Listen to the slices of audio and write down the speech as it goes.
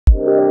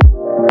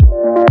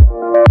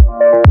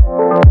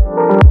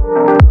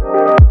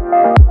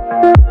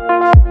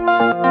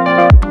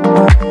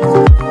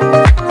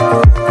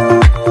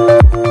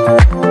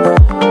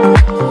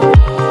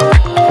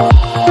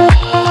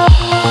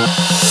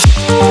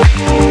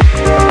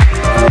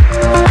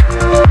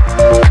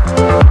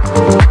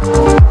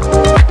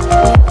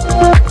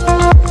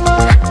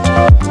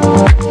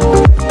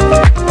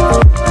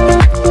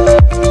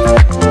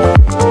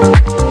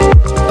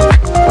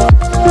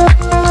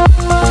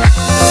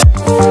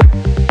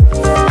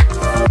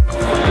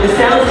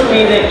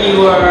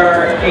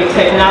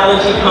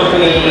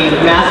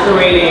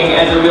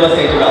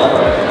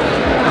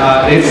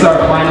It's our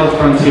final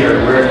frontier.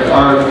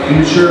 Our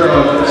future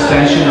of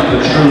extension of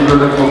the true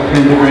vertical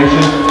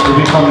integration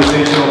will become the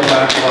digital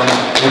platform.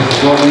 This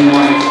is what we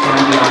want to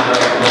expand beyond our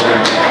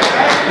program.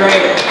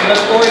 Great. Look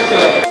forward to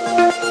it.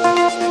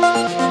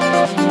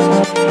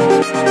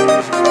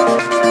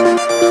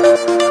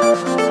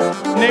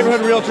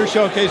 Neighborhood Realtor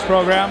Showcase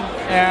program,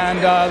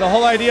 and the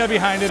whole idea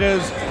behind it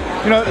is,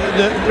 you know,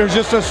 there's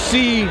just a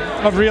sea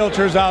of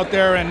realtors out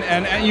there,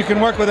 and you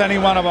can work with any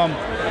one of them,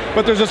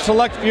 but there's a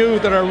select few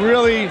that are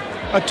really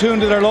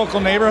attuned to their local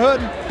neighborhood.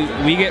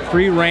 We get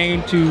free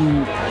reign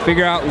to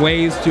figure out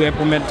ways to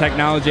implement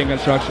technology in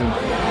construction.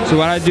 So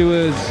what I do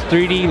is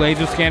 3D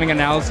laser scanning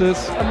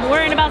analysis.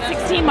 We're in about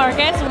 16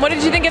 markets. What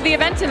did you think of the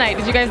event tonight?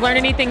 Did you guys learn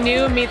anything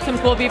new, meet some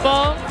cool people?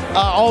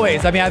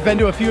 Always. I mean, I've been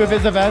to a few of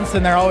his events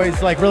and they're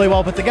always like really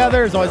well put together.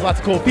 There's always lots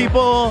of cool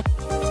people.